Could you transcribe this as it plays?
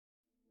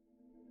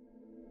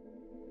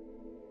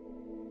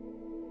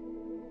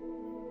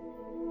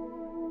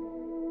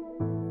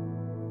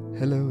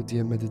Hello,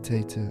 dear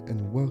meditator,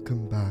 and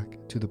welcome back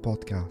to the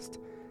podcast.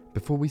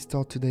 Before we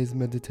start today's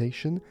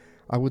meditation,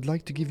 I would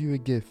like to give you a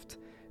gift,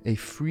 a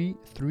free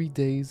 3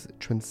 days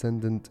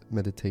Transcendent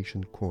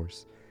meditation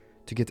course.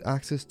 To get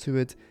access to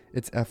it,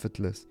 it's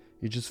effortless.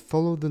 You just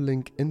follow the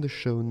link in the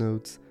show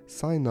notes,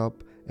 sign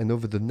up, and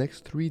over the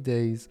next 3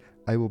 days,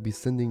 I will be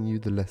sending you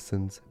the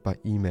lessons by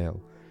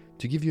email.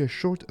 To give you a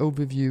short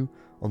overview,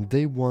 on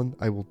day 1,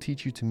 I will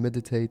teach you to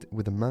meditate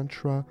with a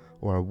mantra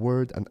or a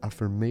word and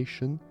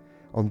affirmation.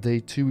 On day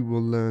 2, we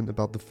will learn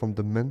about the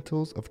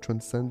fundamentals of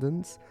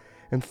transcendence.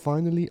 And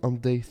finally, on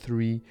day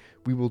 3,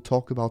 we will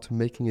talk about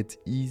making it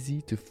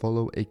easy to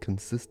follow a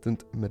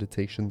consistent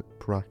meditation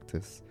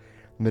practice.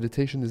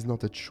 Meditation is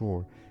not a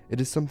chore. It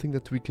is something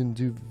that we can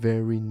do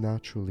very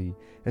naturally.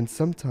 And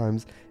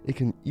sometimes it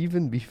can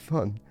even be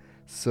fun.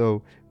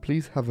 So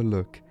please have a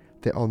look.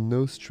 There are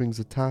no strings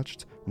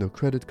attached, no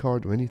credit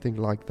card or anything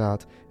like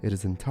that. It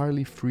is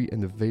entirely free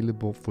and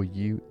available for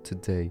you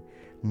today.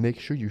 Make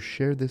sure you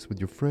share this with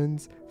your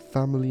friends,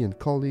 family and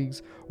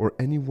colleagues, or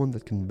anyone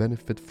that can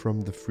benefit from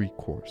the free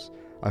course.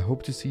 I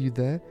hope to see you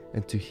there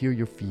and to hear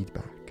your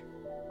feedback.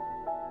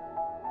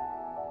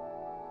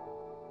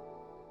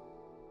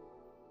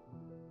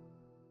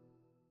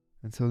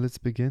 And so let's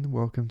begin.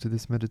 Welcome to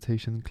this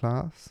meditation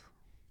class.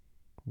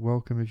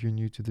 Welcome if you're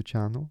new to the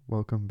channel.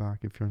 Welcome back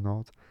if you're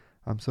not.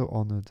 I'm so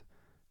honored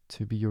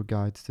to be your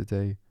guide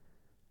today.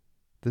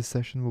 This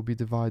session will be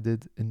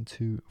divided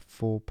into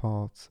 4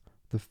 parts.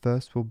 The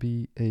first will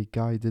be a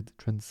guided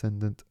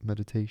transcendent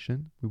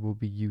meditation. We will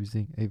be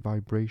using a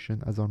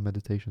vibration as our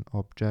meditation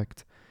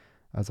object,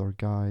 as our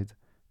guide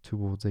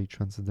towards a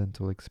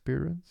transcendental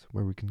experience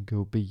where we can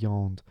go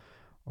beyond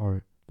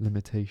our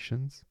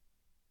limitations.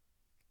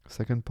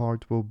 Second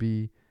part will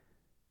be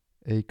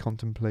a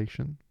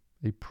contemplation,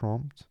 a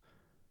prompt,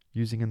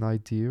 using an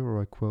idea or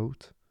a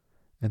quote.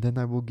 And then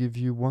I will give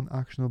you one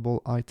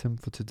actionable item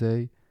for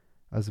today,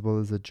 as well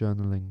as a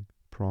journaling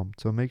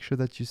prompt. So make sure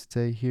that you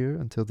stay here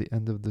until the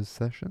end of this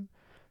session.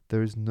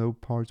 There is no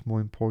part more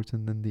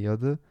important than the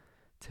other.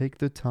 Take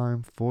the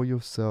time for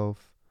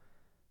yourself,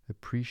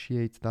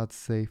 appreciate that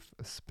safe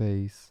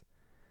space,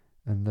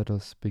 and let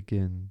us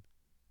begin.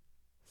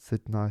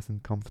 Sit nice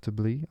and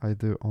comfortably,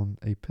 either on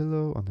a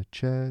pillow, on a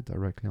chair,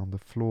 directly on the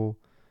floor,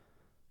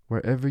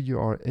 wherever you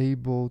are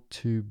able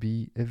to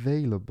be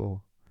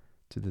available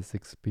to this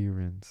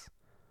experience.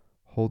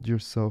 Hold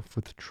yourself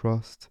with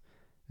trust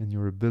in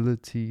your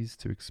abilities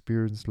to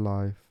experience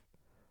life.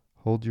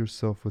 Hold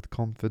yourself with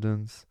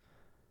confidence.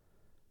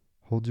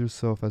 Hold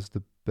yourself as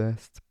the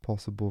best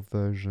possible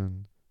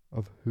version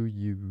of who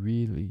you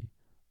really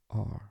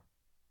are.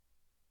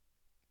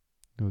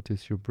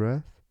 Notice your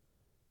breath.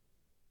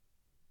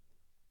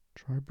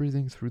 Try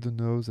breathing through the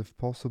nose if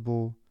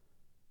possible,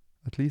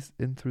 at least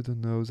in through the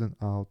nose and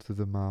out through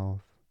the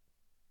mouth.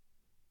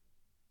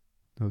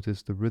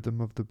 Notice the rhythm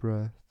of the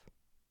breath.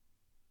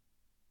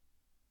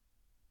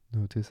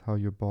 Notice how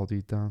your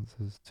body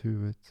dances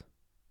to it.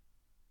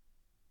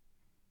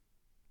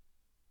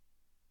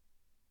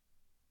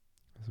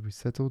 As we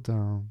settle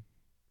down,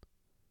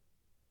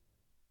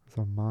 as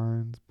our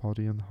minds,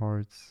 body and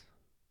hearts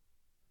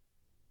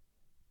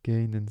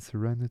gain in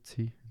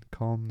serenity and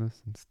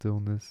calmness and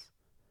stillness,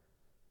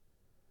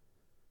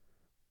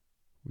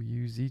 we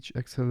use each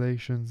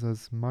exhalations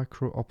as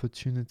micro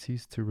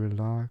opportunities to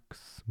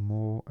relax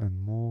more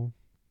and more,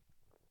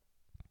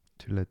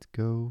 to let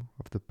go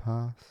of the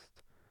past,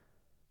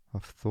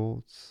 of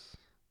thoughts,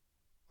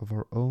 of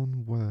our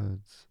own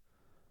words,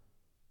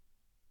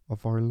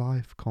 of our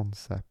life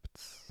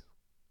concepts,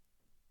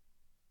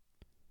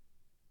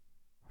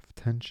 of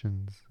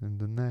tensions in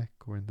the neck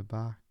or in the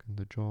back and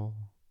the jaw.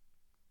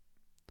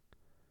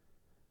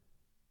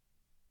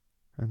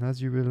 And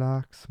as you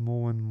relax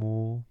more and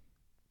more,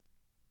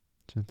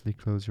 gently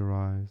close your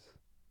eyes.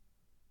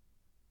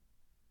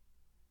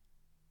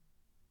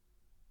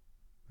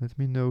 Let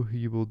me know who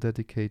you will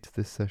dedicate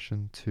this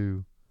session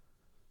to.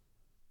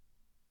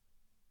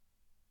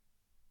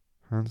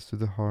 Hands to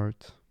the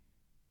heart,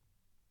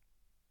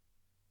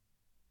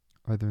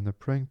 either in a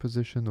praying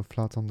position or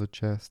flat on the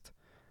chest,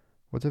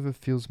 whatever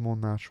feels more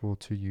natural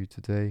to you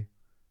today.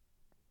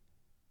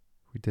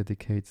 We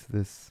dedicate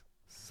this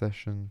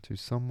session to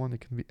someone.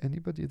 It can be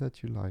anybody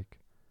that you like.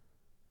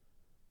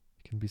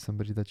 It can be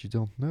somebody that you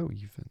don't know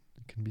even.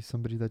 It can be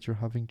somebody that you're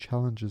having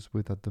challenges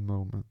with at the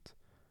moment.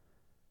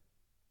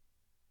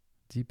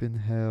 Deep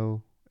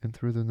inhale in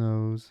through the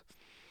nose.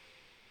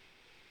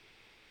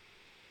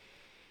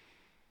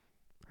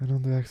 And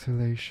on the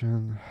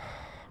exhalation,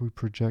 we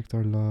project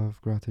our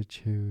love,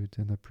 gratitude,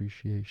 and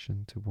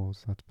appreciation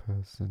towards that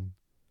person.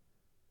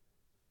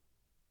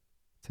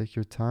 Take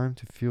your time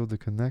to feel the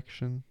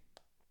connection.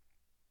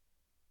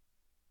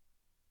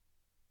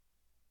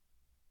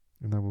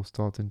 And I will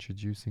start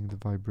introducing the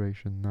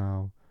vibration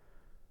now.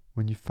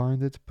 When you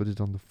find it, put it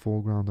on the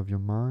foreground of your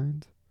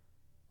mind,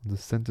 on the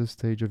center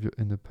stage of your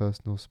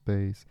interpersonal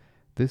space.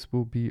 This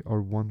will be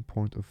our one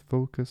point of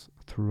focus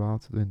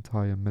throughout the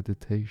entire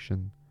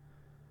meditation.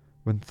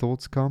 When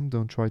thoughts come,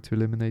 don't try to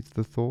eliminate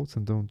the thoughts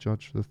and don't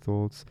judge the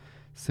thoughts.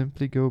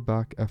 Simply go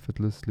back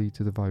effortlessly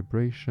to the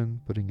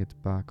vibration, putting it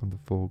back on the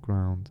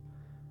foreground.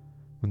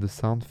 When the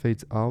sound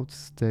fades out,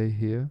 stay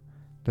here.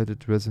 Let it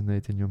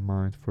resonate in your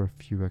mind for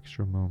a few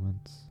extra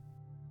moments.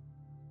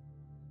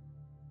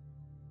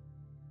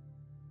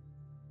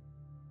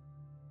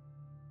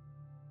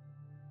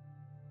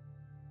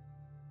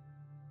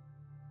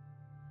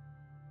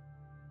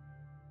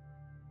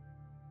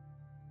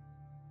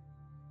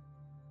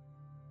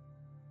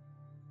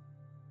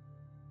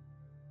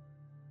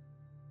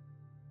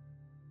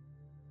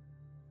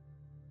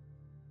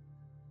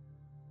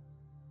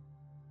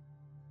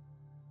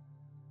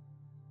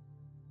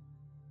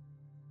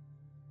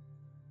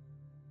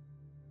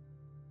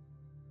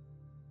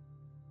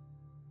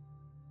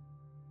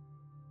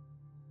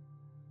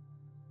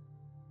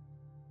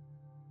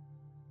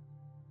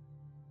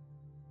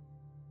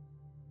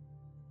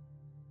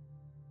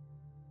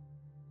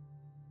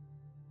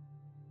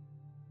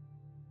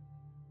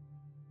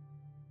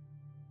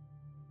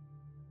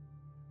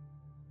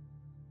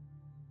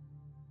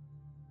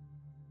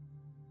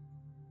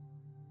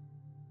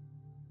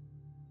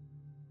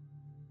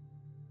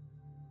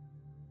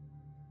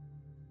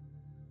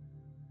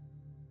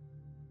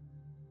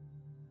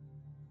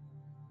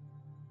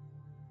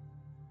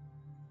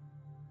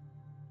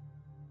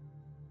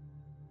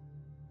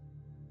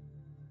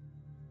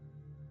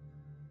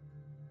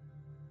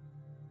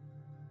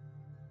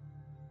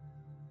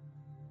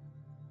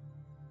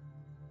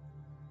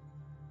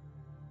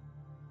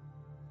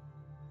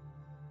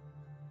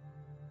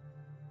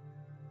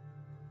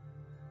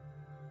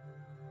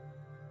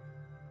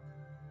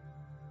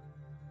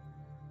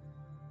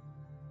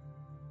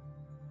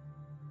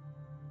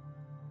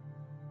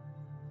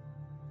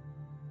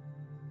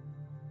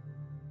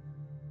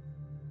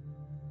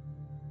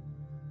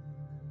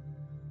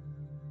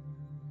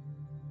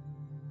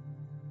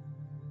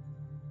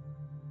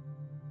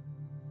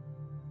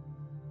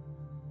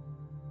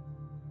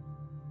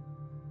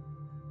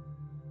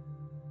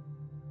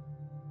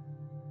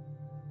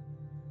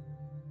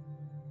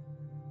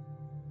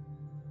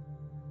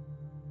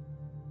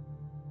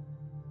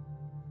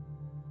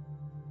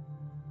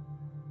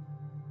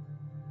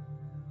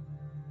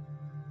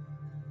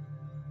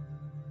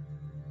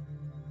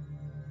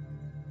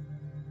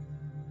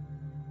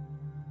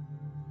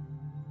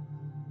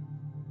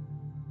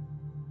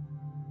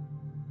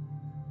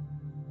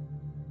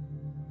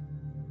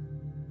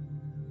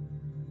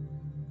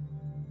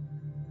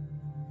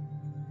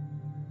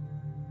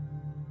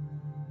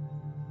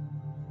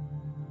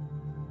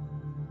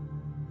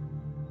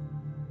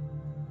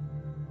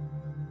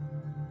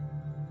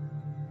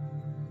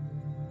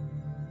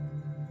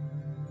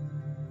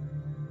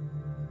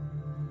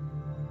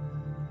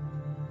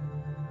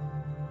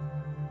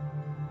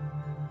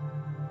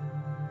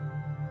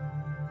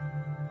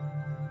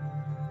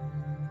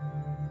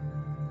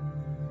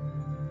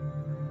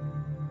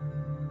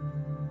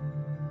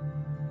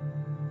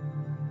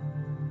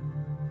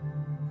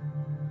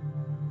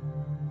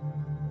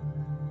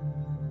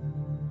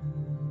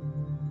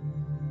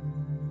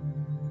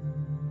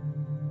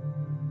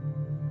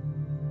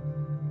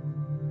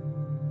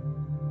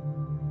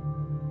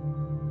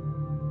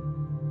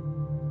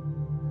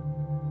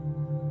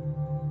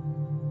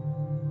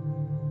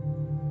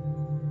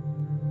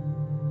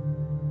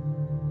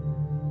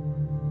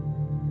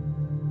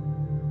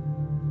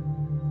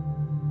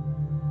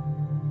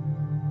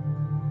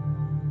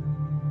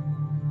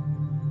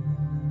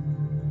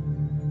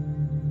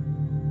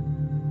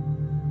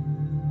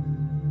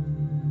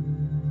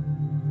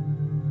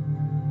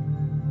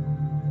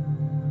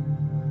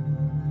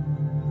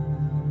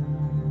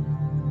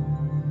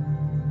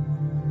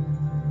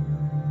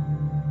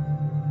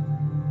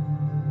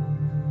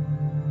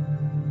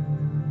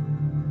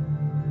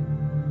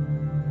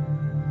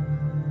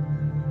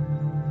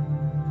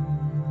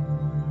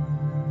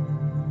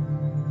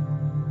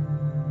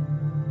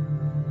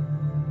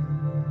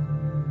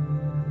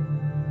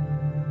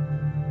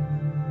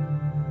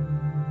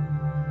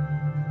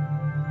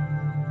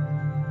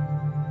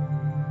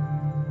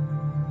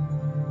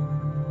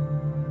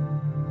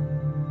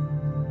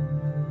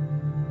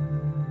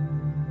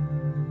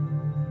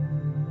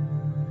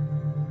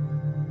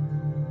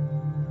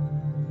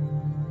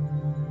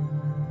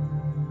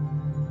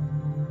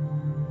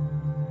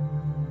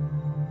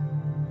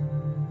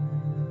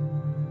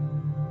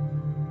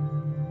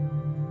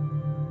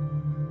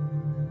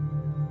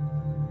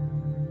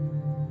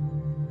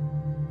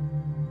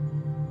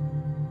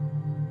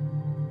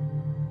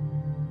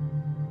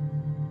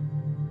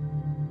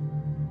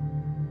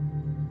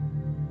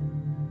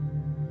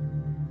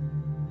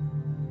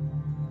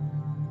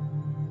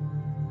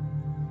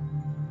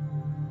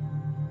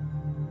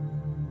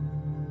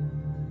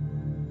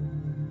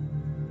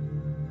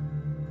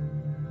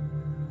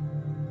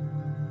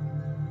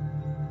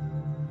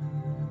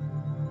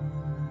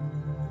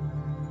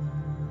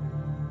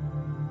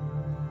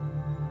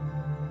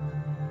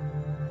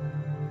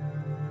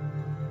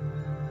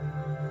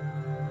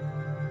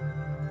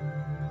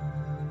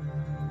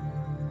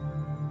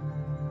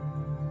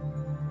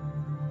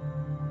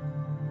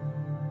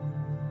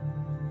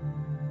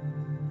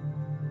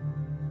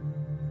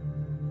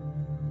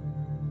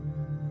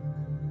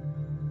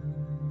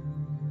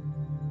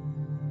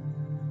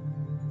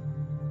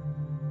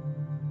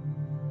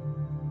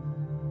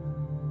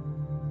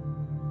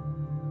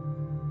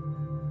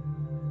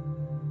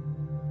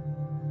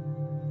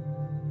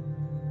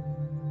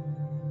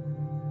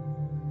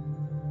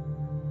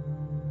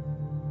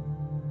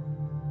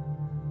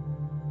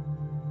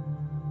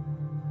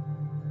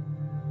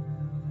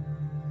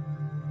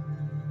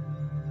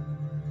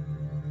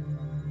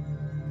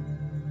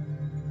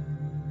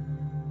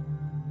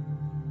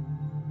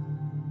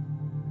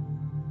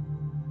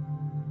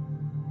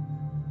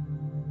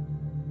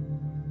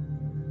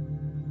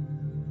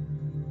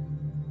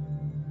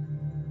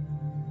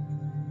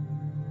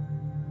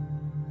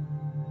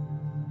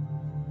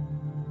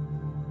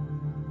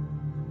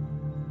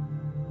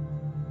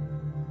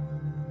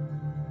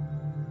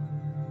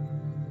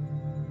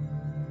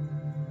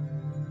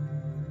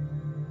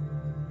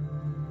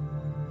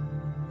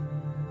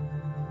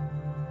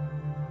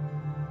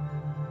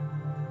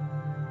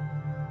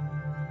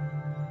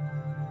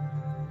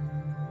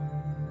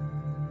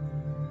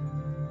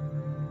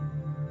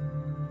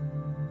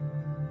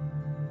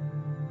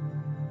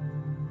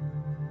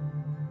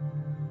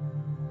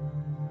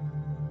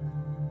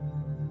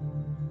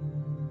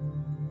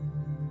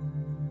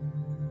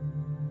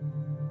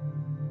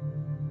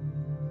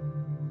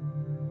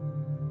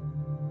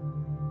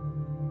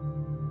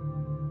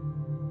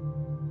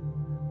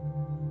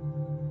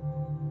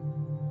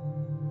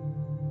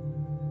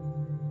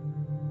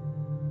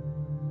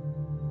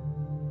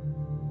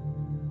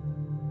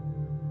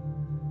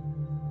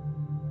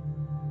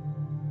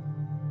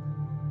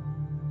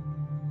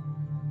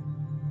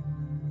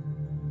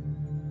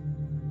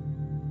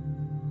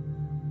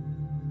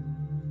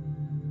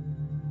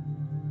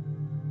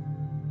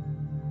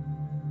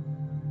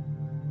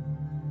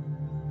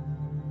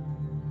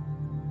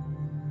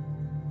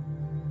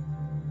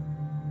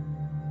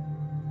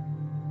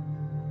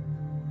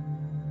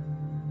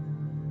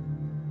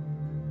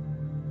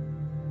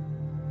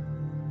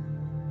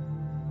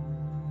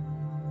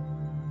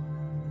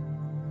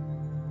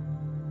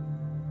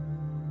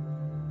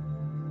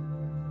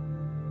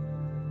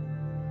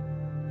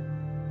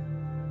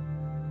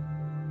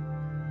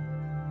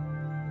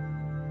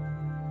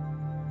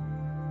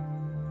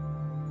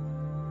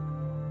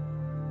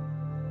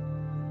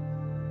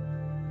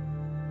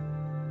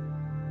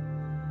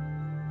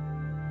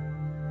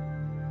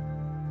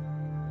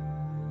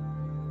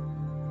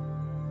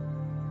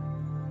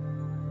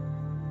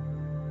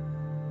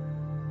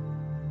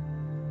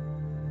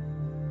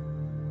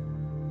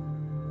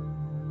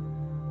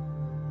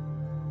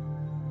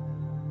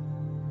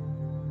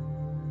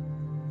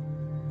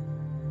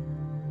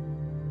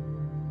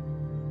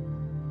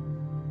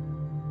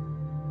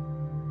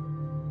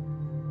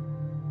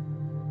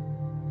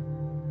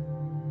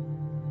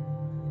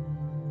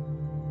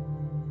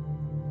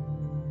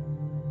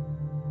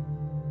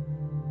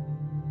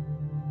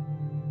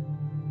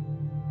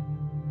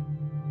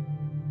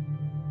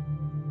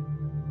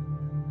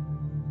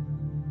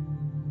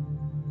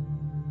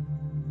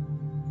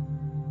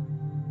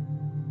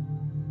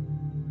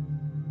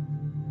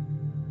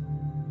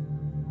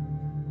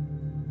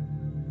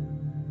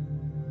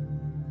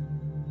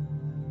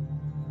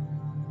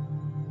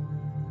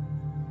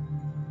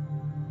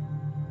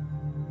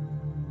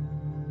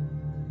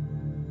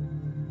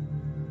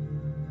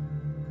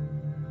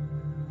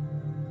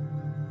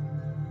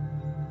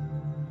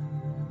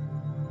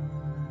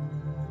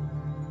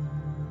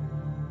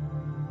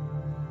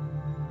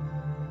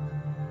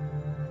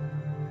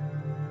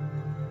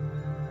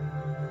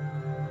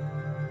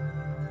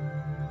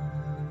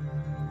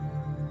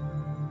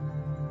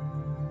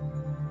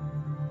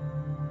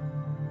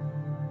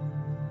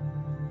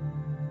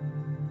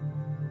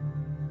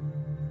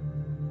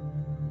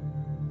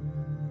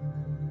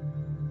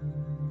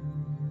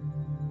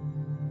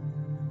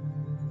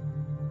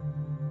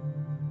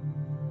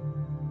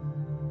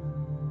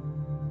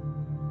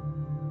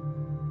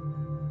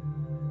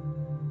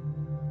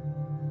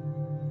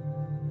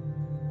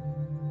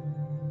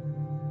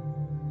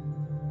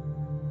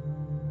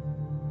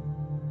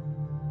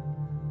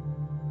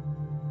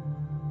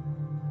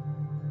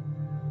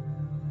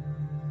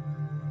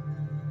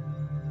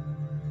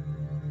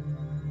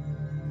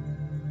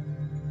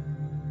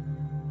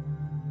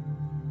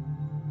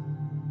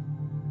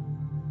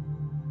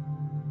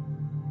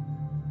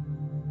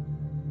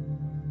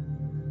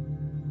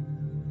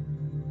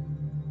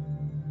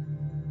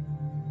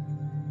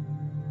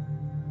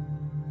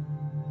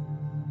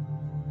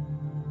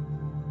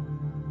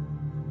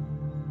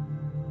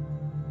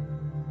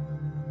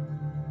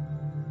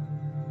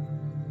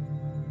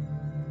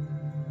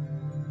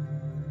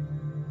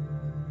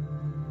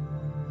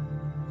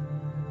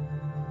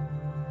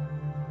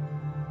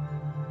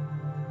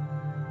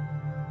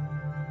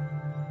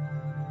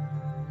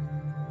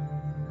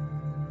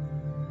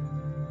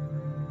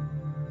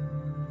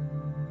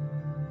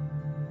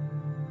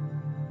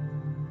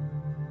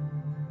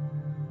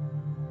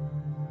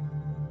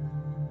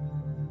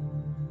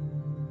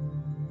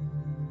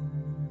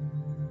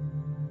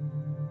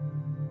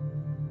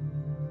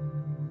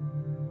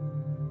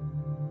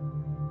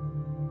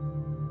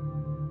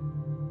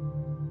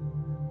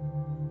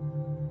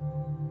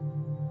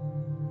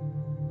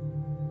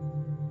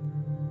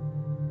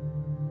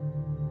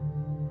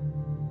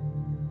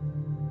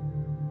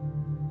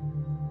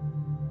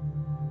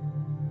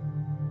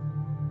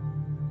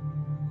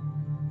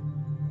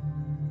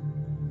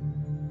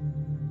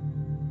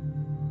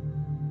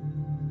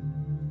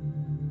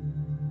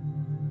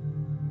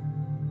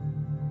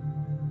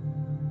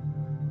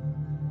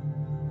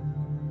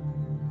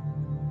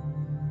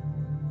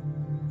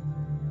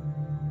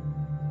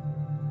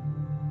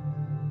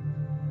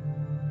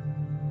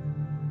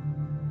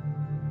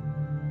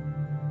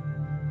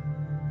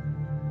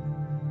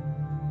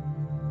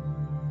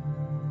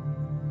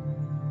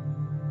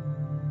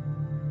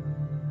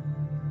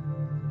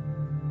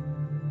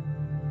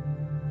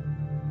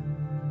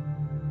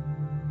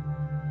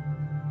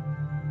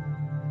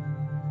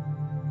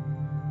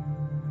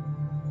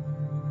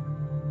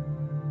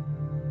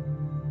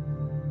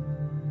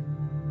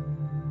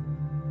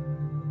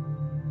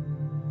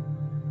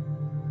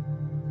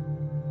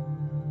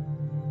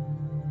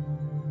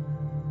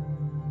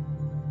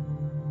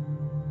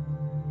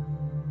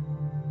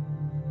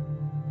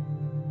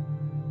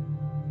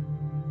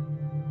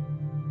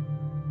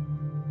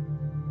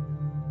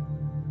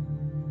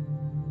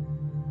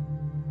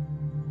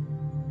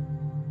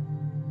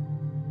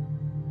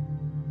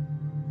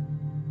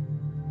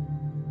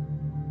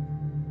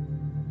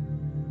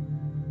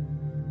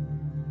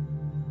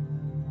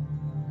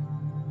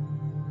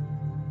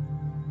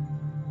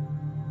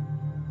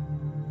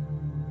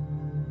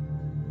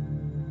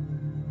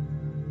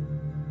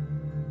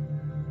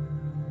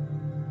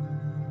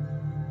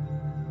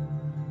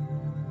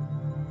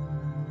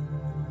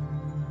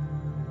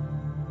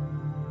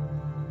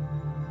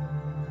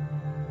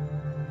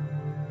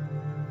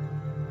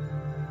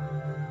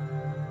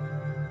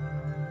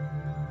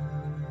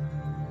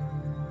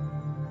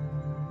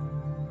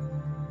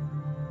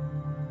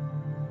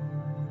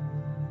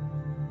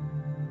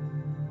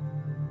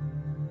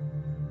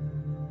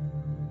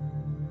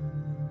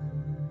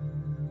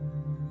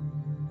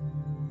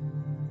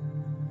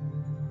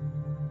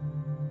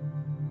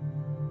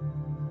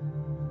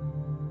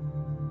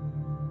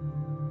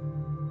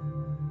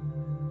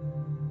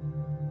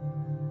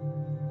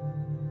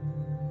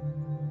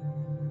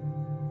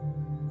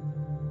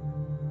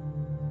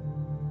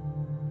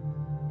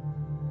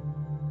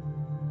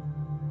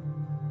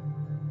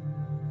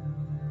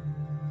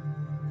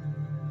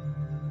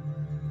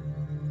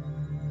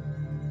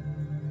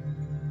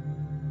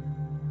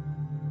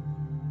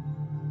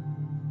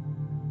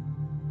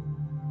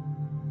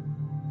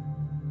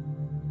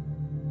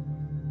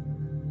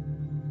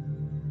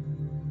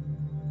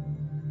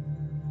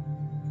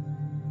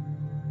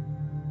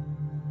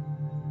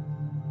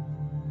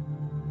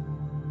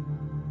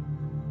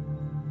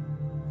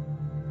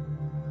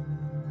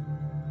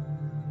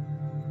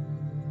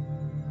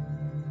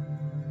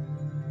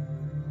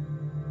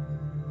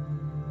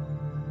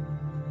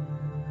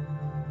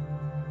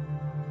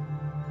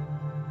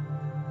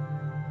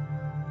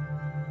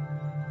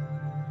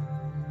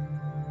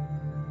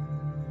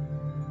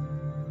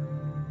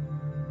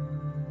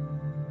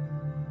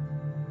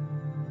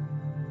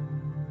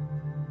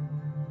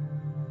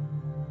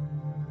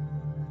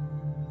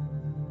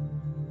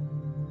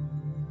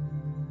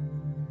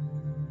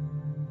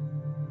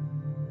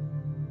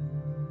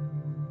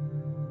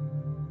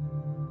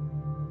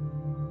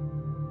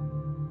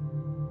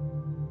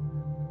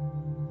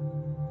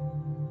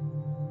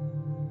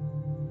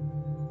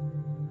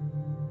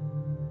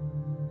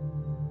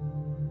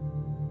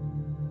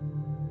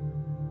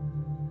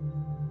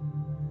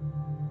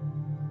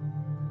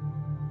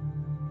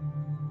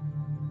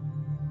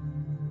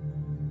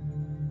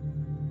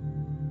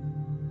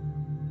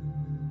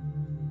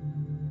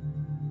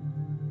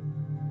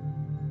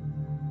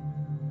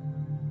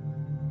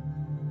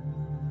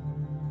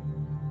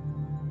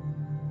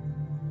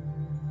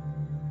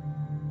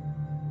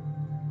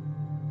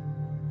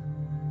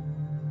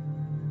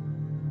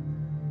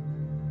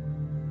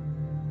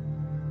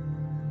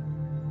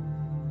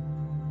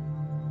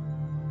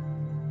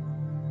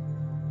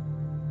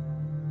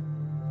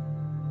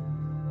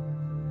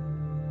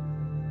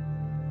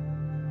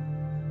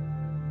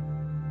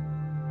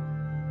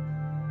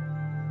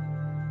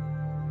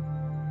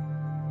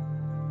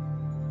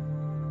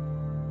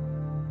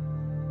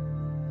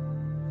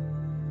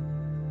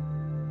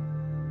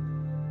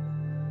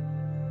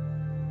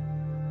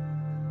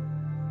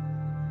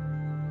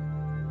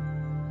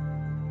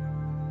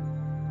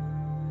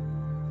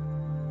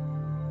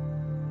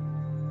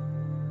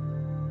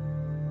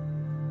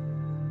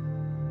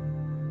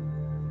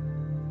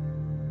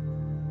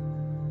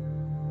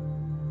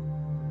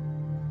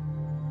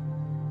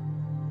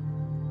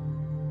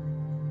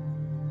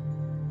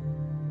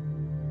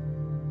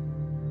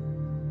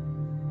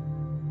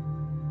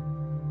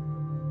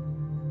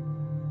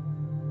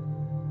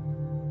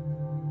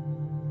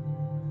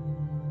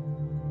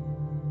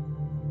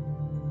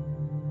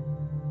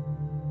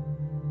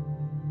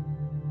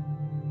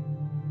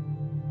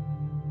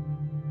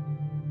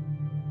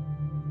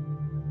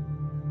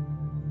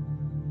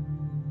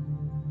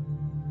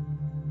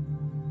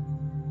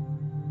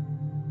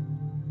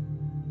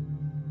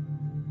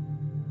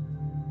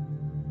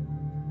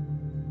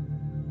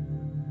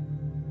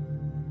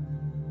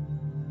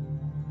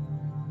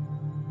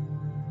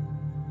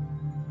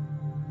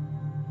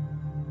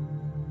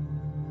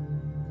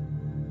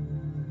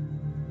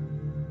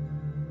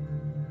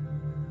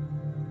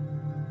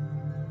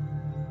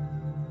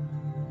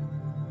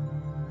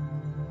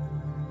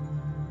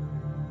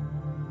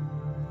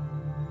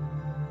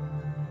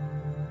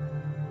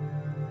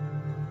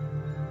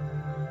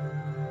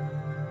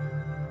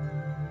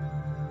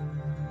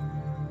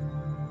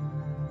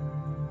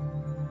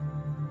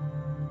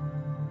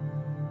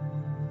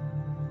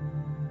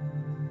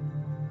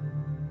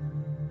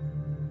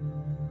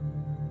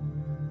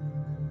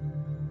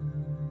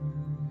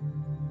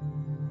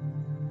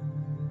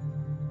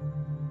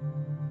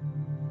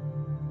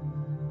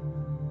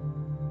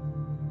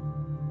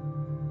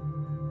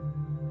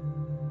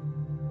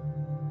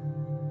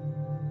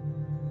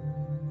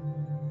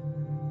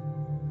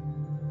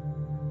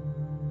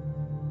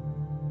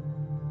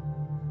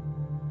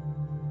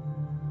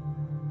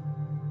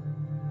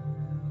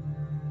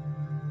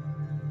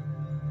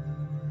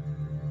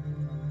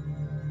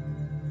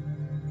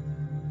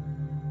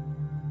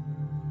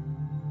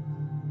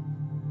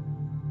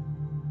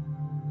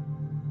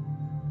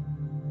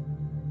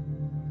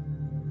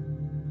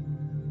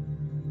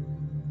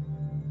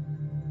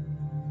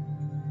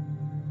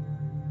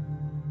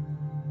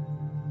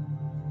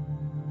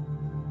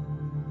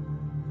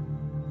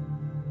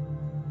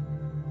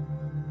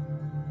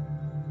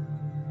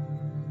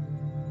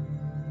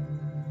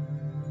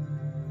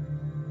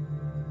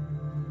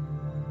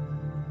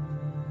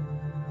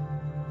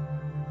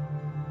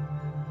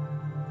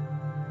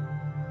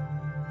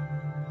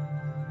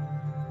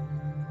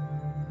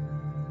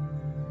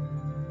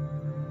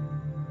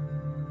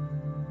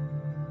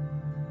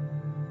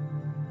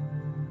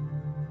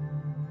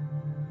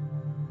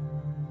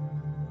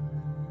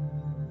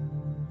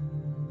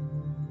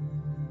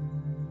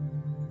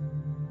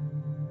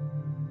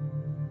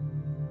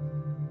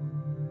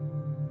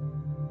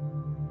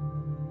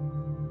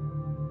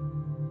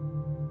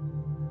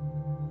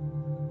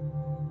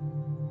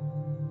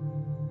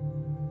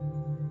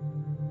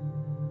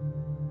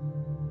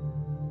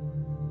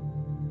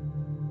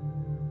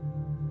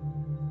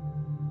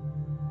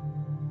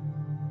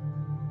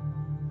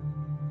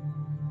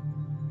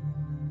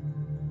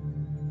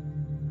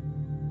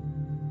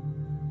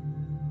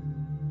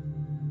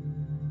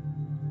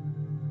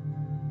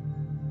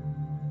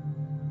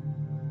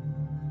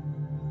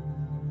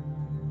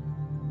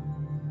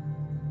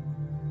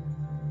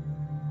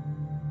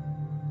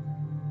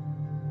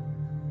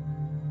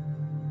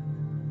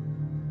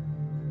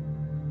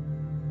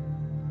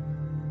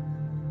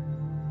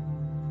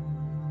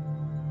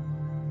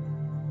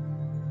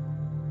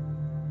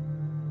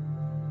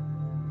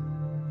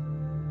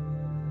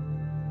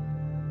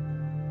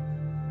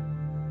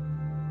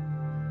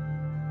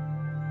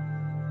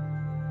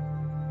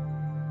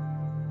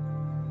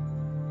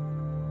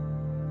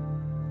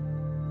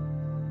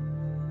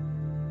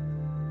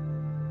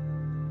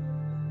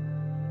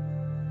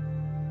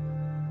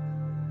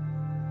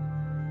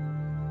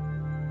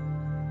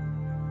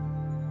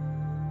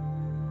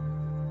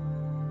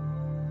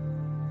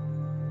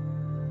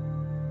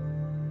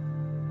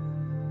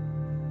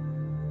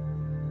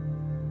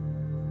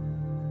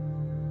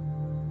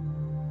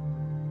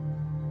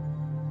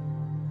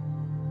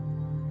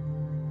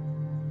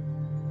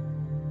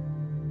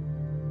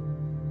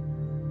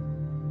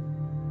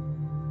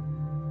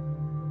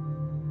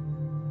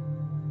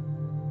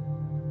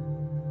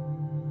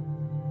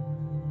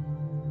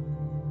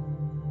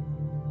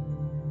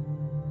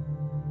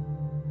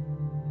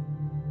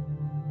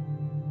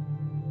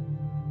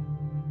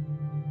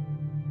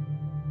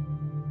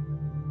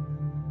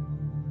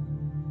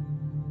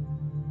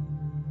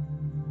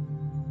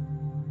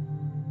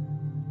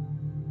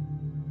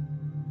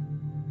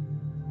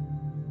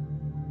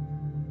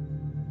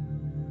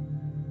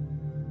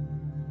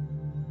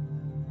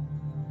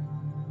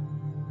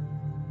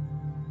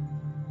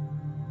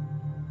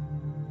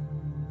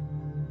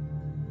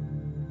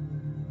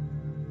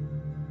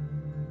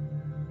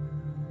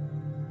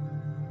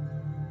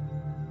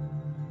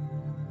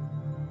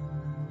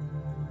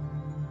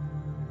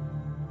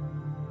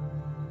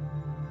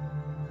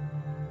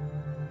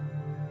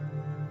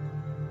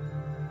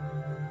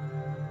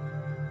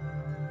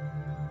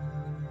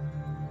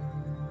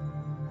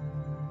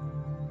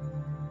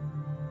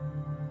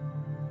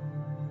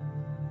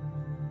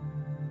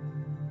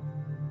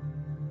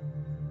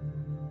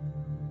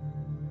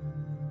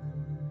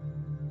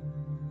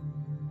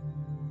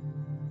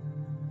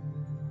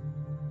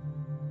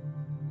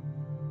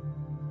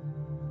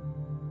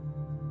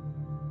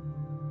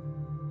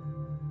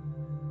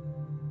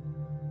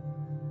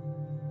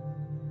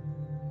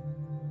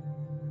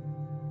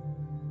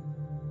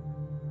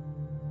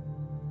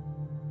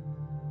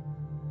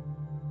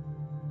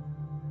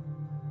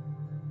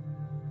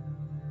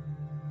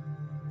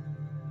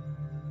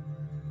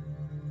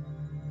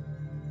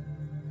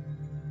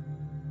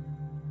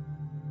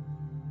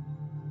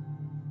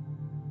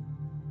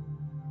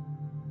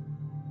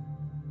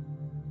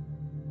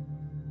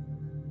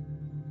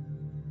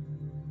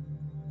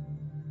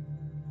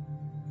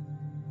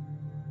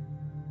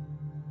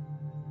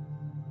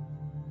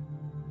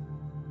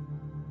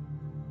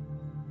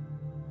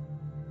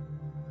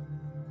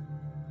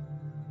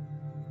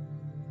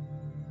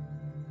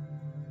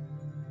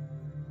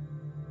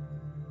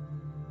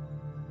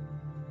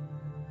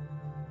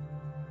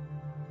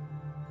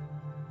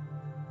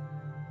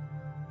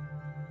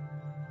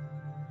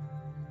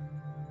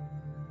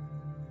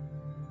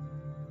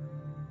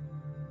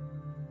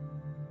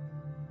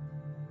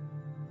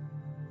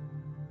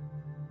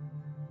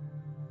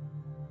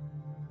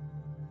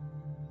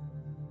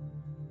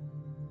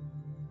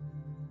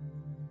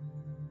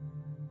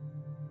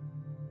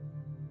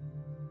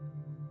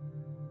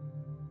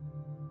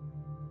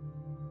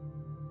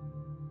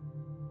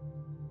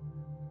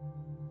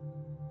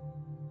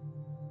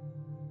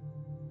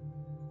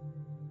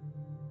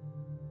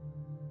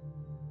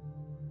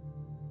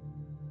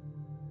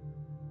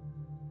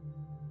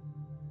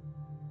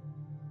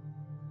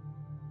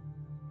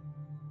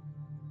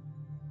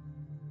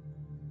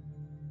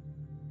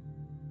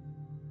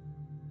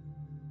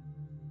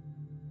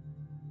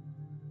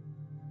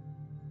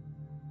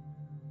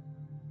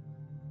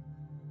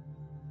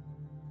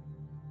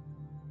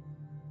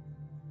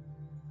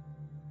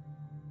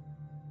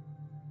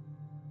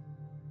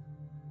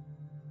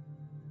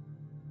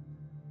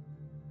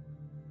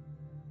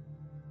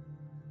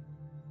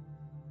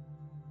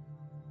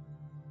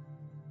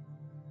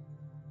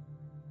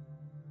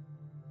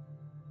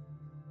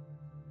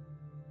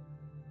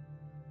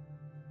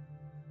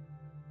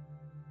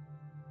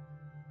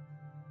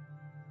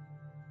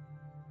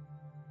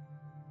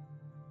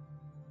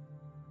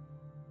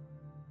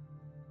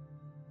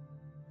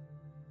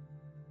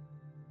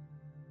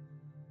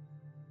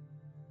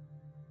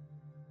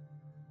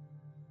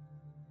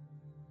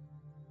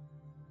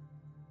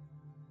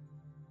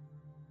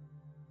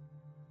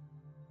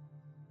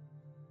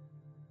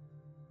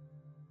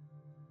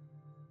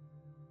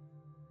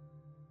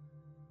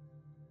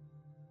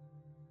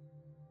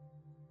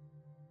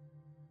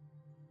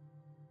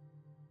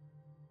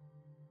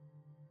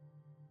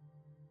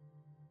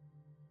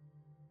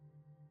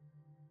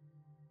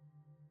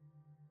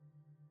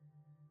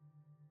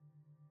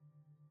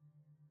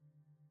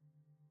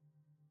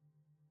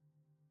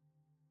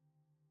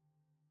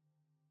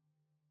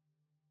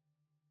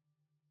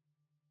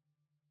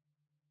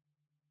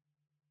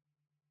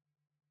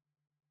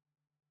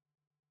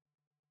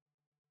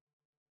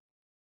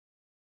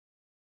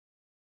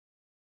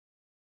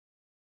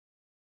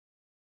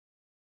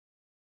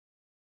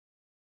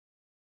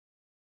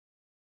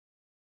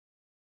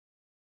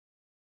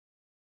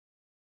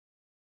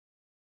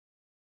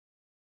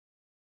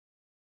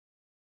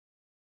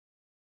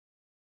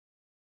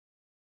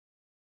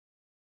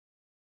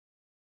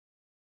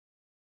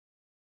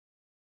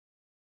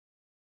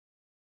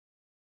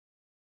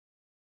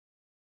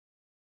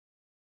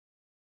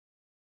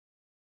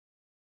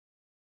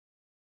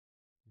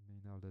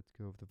 let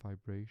go of the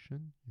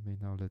vibration. You may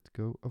now let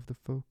go of the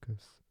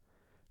focus.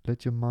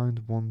 Let your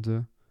mind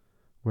wander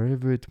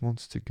wherever it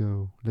wants to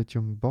go. Let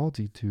your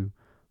body do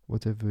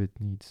whatever it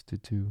needs to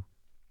do.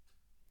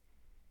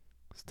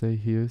 Stay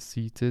here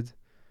seated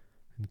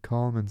in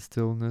calm and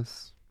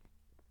stillness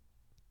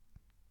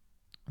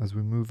as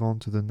we move on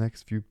to the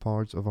next few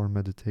parts of our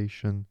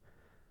meditation.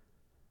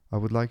 I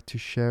would like to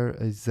share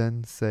a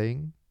Zen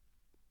saying.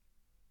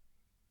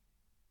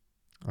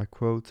 I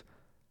quote,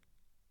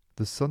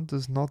 "The sun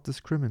does not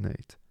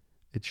discriminate.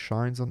 It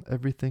shines on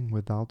everything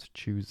without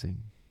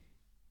choosing."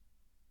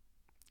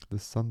 The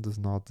sun does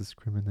not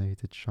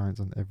discriminate. It shines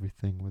on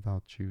everything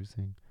without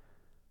choosing.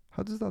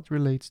 How does that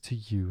relate to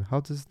you? How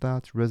does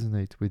that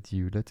resonate with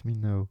you? Let me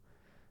know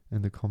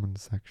in the comment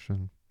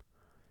section.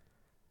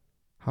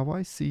 How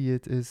I see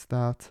it is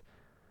that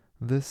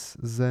this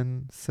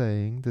Zen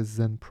saying, this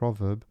Zen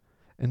proverb,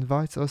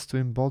 invites us to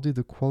embody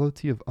the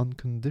quality of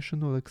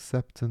unconditional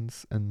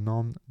acceptance and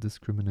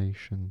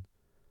non-discrimination.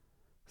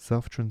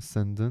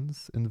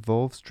 Self-transcendence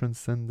involves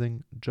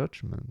transcending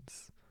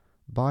judgments,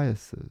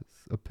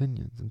 biases,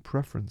 opinions, and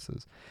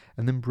preferences,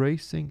 and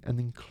embracing an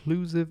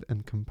inclusive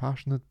and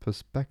compassionate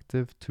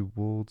perspective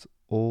towards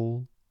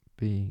all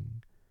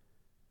being.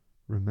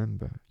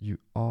 Remember, you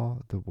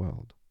are the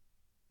world.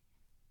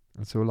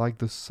 And so, like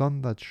the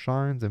sun that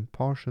shines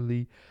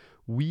impartially,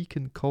 we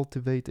can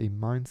cultivate a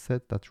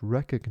mindset that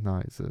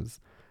recognizes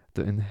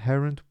the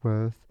inherent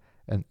worth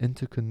and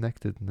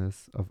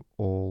interconnectedness of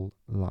all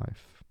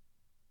life.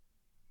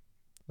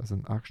 As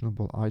an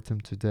actionable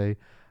item today,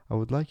 I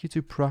would like you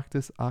to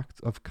practice acts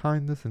of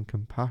kindness and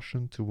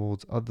compassion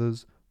towards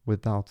others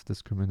without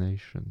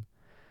discrimination.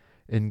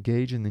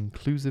 Engage in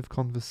inclusive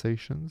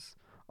conversations,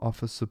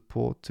 offer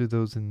support to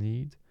those in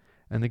need,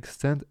 and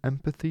extend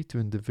empathy to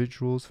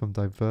individuals from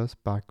diverse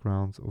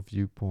backgrounds or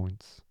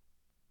viewpoints.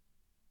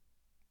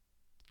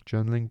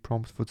 Journaling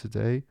prompt for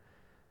today.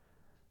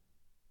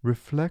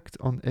 Reflect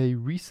on a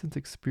recent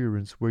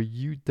experience where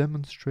you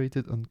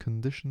demonstrated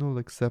unconditional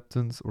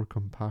acceptance or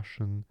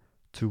compassion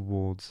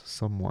towards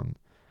someone.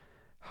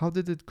 How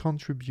did it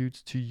contribute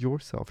to your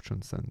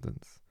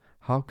self-transcendence?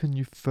 How can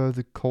you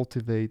further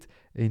cultivate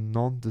a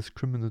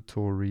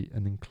non-discriminatory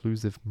and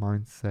inclusive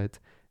mindset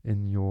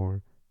in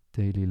your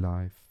daily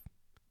life?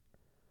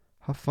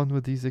 Have fun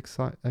with these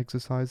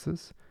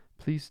exercises.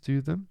 Please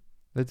do them.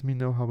 Let me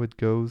know how it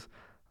goes.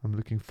 I'm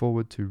looking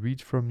forward to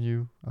read from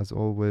you, as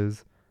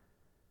always.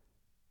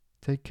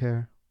 Take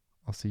care.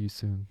 I'll see you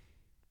soon.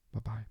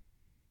 Bye-bye.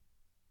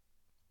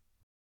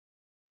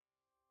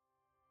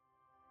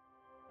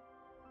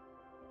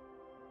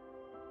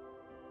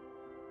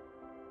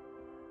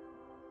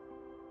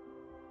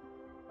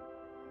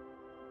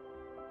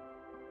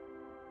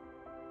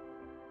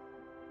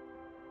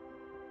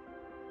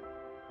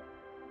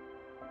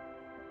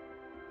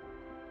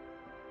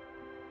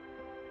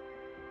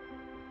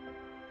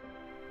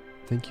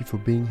 Thank you for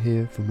being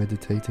here, for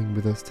meditating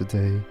with us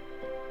today.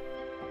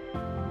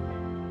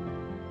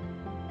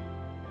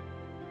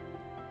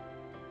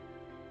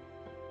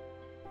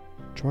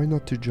 Try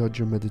not to judge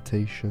your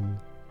meditation.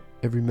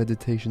 Every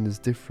meditation is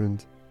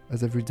different,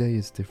 as every day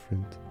is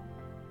different.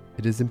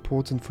 It is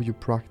important for your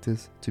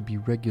practice to be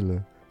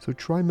regular, so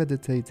try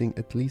meditating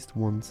at least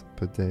once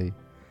per day.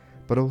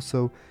 But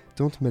also,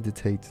 don't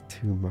meditate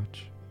too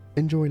much.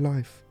 Enjoy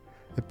life.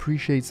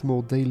 Appreciate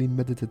small daily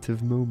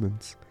meditative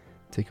moments.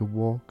 Take a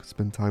walk,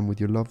 spend time with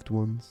your loved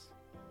ones,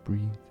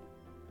 breathe.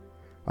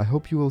 I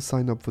hope you will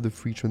sign up for the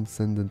free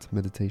Transcendent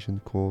meditation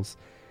course,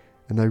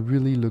 and I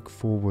really look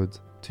forward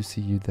to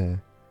see you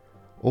there.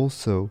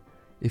 Also,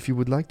 if you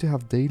would like to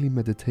have daily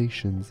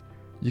meditations,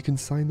 you can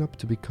sign up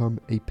to become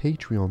a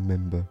Patreon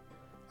member.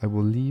 I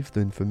will leave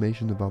the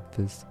information about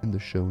this in the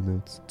show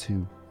notes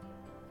too.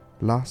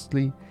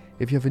 Lastly,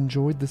 if you have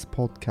enjoyed this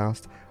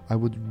podcast, I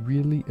would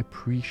really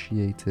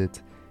appreciate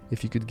it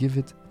if you could give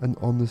it an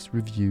honest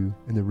review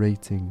and a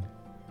rating.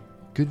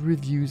 Good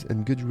reviews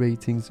and good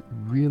ratings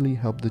really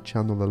help the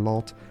channel a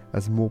lot,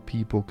 as more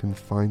people can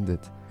find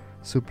it.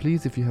 So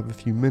please, if you have a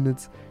few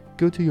minutes,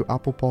 go to your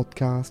Apple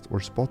Podcast or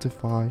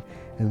Spotify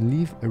and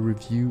leave a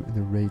review and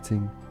a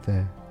rating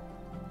there.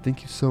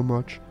 Thank you so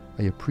much.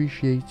 I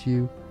appreciate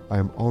you. I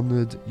am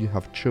honored you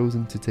have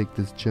chosen to take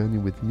this journey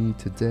with me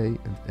today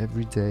and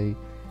every day.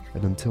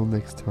 And until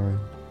next time,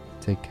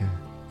 take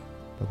care.